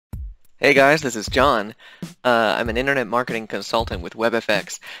Hey guys, this is John. I'm an internet marketing consultant with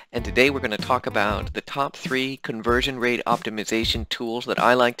WebFX, and today we're going to talk about the top 3 conversion rate optimization tools that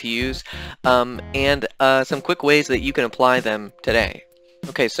I like to use, and some quick ways that you can apply them today.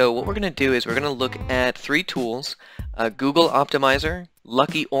 Okay, so what we're going to do is we're going to look at 3 tools, Google Optimizer,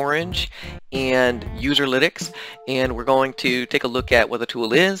 Lucky Orange, and Userlytics, and we're going to take a look at what the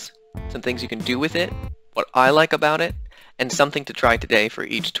tool is, some things you can do with it, what I like about it, and something to try today for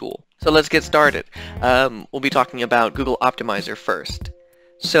each tool. So let's get started. We'll be talking about Google Optimizer first.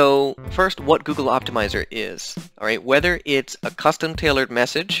 So first, what Google Optimizer is. All right, whether it's a custom tailored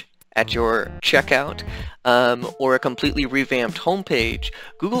message at your checkout or a completely revamped homepage,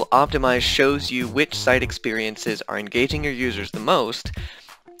 Google Optimize shows you which site experiences are engaging your users the most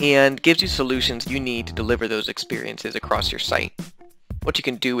and gives you solutions you need to deliver those experiences across your site. What you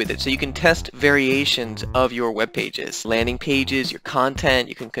can do with it. So you can test variations of your web pages, landing pages, your content.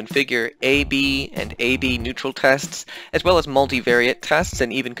 You can configure A/B and A/B neutral tests, as well as multivariate tests,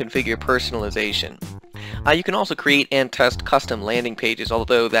 and even configure personalization. You can also create and test custom landing pages,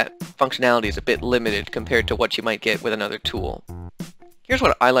 although that functionality is a bit limited compared to what you might get with another tool. Here's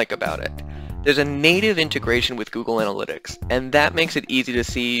what I like about it. There's a native integration with Google Analytics, and that makes it easy to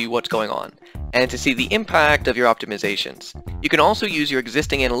see what's going on and to see the impact of your optimizations. You can also use your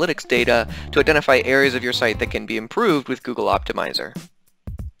existing analytics data to identify areas of your site that can be improved with Google Optimizer.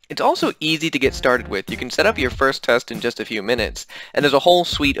 It's also easy to get started with. You can set up your first test in just a few minutes, and there's a whole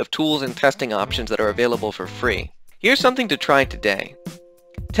suite of tools and testing options that are available for free. Here's something to try today.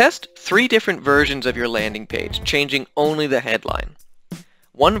 Test 3 different versions of your landing page, changing only the headline.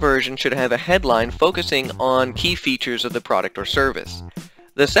 One version should have a headline focusing on key features of the product or service.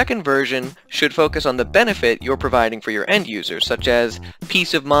 The second version should focus on the benefit you're providing for your end users, such as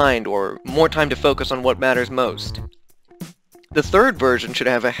peace of mind or more time to focus on what matters most. The third version should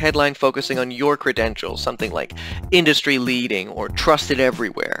have a headline focusing on your credentials, something like industry leading or trusted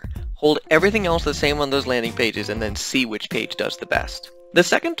everywhere. Hold everything else the same on those landing pages and then see which page does the best. The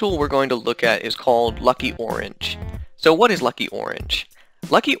second tool we're going to look at is called Lucky Orange. So what is Lucky Orange?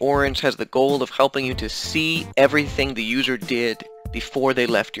 Lucky Orange has the goal of helping you to see everything the user did before they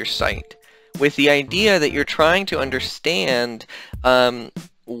left your site, with the idea that you're trying to understand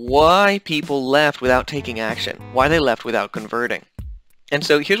why people left without taking action, why they left without converting. And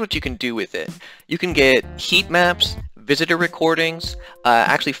so here's what you can do with it. You can get heat maps, visitor recordings,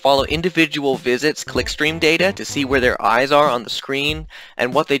 actually follow individual visits, clickstream data to see where their eyes are on the screen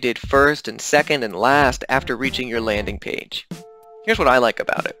and what they did first and second and last after reaching your landing page. Here's what I like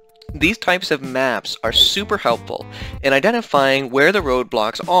about it. These types of maps are super helpful in identifying where the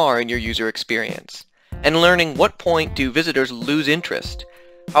roadblocks are in your user experience and learning what point do visitors lose interest,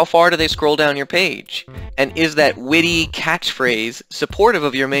 how far do they scroll down your page, and is that witty catchphrase supportive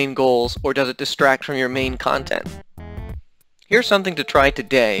of your main goals or does it distract from your main content? Here's something to try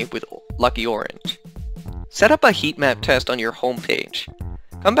today with Lucky Orange. Set up a heat map test on your home page.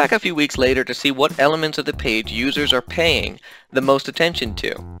 Come back a few weeks later to see what elements of the page users are paying the most attention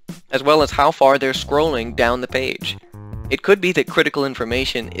to, as well as how far they're scrolling down the page. It could be that critical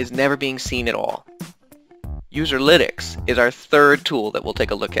information is never being seen at all. Userlytics is our third tool that we'll take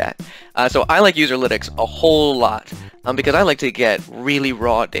a look at. So I like Userlytics a whole lot because I like to get really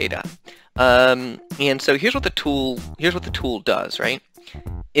raw data. And so here's what the tool does, right?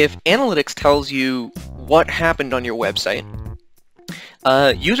 If Analytics tells you what happened on your website,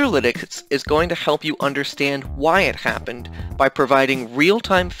 Userlytics is going to help you understand why it happened by providing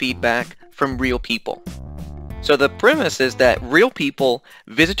real-time feedback from real people. So the premise is that real people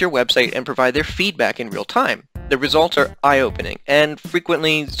visit your website and provide their feedback in real time. The results are eye-opening and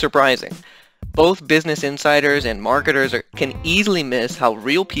frequently surprising. Both business insiders and marketers can easily miss how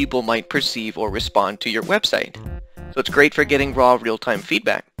real people might perceive or respond to your website. So it's great for getting raw real-time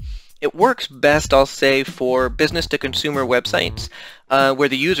feedback. It works best, I'll say, for business-to-consumer websites where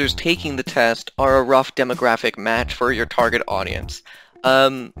the users taking the test are a rough demographic match for your target audience.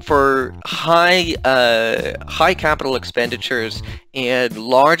 For high capital expenditures and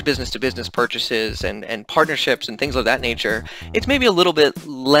large business-to-business purchases and partnerships and things of that nature, it's maybe a little bit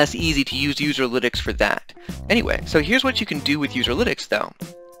less easy to use Userlytics for that. Anyway, so here's what you can do with Userlytics, though.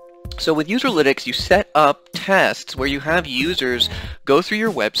 So with Userlytics, you set up tests where you have users go through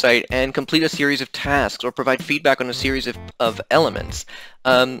your website and complete a series of tasks or provide feedback on a series of elements.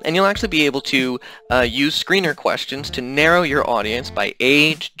 And you'll actually be able to use screener questions to narrow your audience by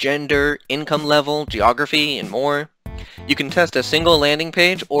age, gender, income level, geography, and more. You can test a single landing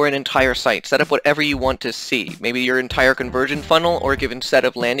page or an entire site. Set up whatever you want to see. Maybe your entire conversion funnel or a given set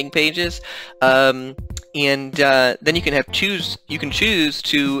of landing pages. Then you can choose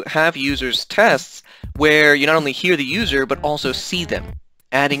to have users tests where you not only hear the user but also see them,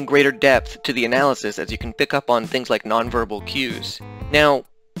 adding greater depth to the analysis as you can pick up on things like nonverbal cues. Now,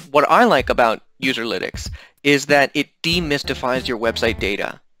 what I like about Userlytics is that it demystifies your website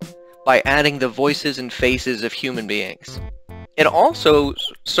data by adding the voices and faces of human beings. It also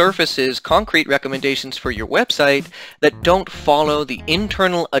surfaces concrete recommendations for your website that don't follow the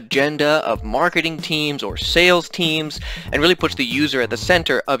internal agenda of marketing teams or sales teams and really puts the user at the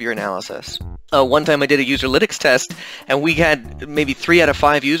center of your analysis. One time I did a Userlytics test and we had maybe 3 out of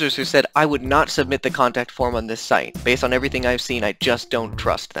 5 users who said, I would not submit the contact form on this site. Based on everything I've seen, I just don't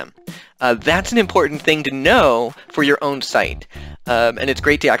trust them. That's an important thing to know for your own site. And it's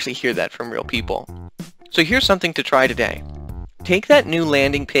great to actually hear that from real people. So here's something to try today. Take that new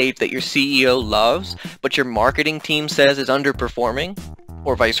landing page that your CEO loves, but your marketing team says is underperforming,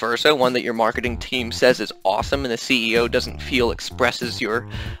 or vice versa, one that your marketing team says is awesome and the CEO doesn't feel expresses your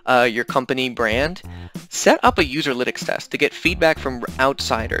company brand. Set up a Userlytics test to get feedback from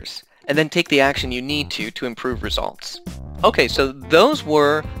outsiders, and then take the action you need to improve results. Okay, so those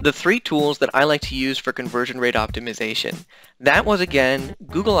were the 3 tools that I like to use for conversion rate optimization. That was, again,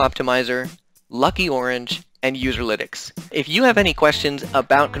 Google Optimizer, Lucky Orange, and Userlytics. If you have any questions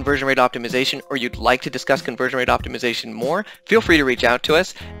about conversion rate optimization or you'd like to discuss conversion rate optimization more, feel free to reach out to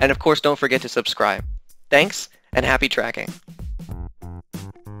us. And of course, don't forget to subscribe. Thanks, and happy tracking.